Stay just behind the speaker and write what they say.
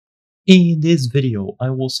In this video, I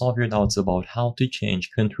will solve your doubts about how to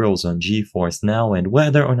change controls on Geforce Now and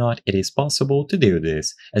whether or not it is possible to do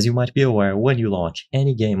this. As you might be aware, when you launch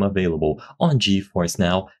any game available on Geforce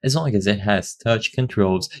Now, as long as it has touch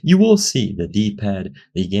controls, you will see the D-pad,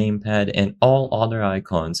 the gamepad, and all other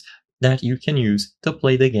icons that you can use to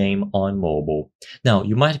play the game on mobile. Now,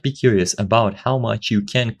 you might be curious about how much you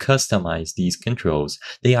can customize these controls.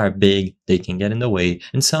 They are big, they can get in the way,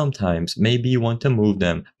 and sometimes maybe you want to move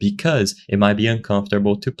them because it might be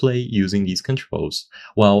uncomfortable to play using these controls.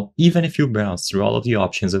 Well, even if you browse through all of the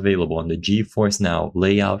options available on the GeForce Now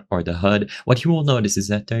layout or the HUD, what you will notice is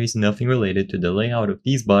that there is nothing related to the layout of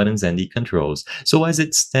these buttons and the controls. So as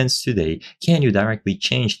it stands today, can you directly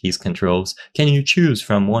change these controls? Can you choose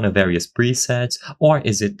from one of various presets, or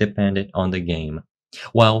is it dependent on the game?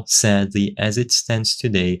 Well, sadly, as it stands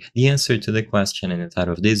today, the answer to the question in the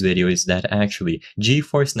title of this video is that actually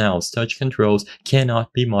GeForce Now's touch controls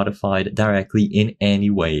cannot be modified directly in any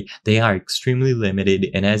way. They are extremely limited,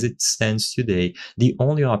 and as it stands today, the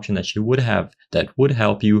only option that you would have that would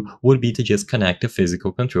help you would be to just connect a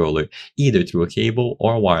physical controller, either through a cable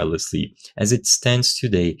or wirelessly. As it stands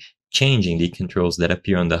today, changing the controls that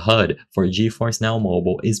appear on the HUD for GeForce Now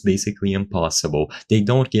Mobile is basically impossible. They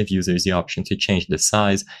don't give users the option to change the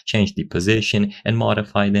size, change the position, and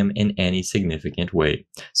modify them in any significant way.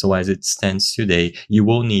 So as it stands today, you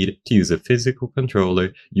will need to use a physical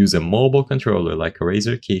controller, use a mobile controller like a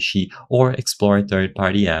Razer Kishi, or explore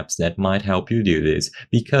third-party apps that might help you do this.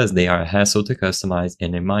 Because they are a hassle to customize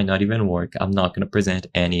and it might not even work, I'm not going to present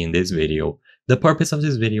any in this video. The purpose of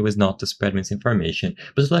this video is not to spread misinformation,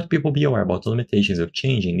 but to let people be aware about the limitations of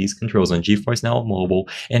changing these controls on GeForce Now Mobile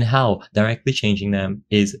and how directly changing them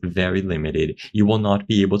is very limited. You will not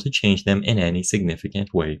be able to change them in any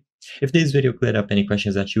significant way. If this video cleared up any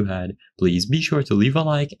questions that you had, please be sure to leave a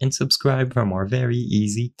like and subscribe for more very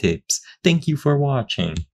easy tips. Thank you for watching.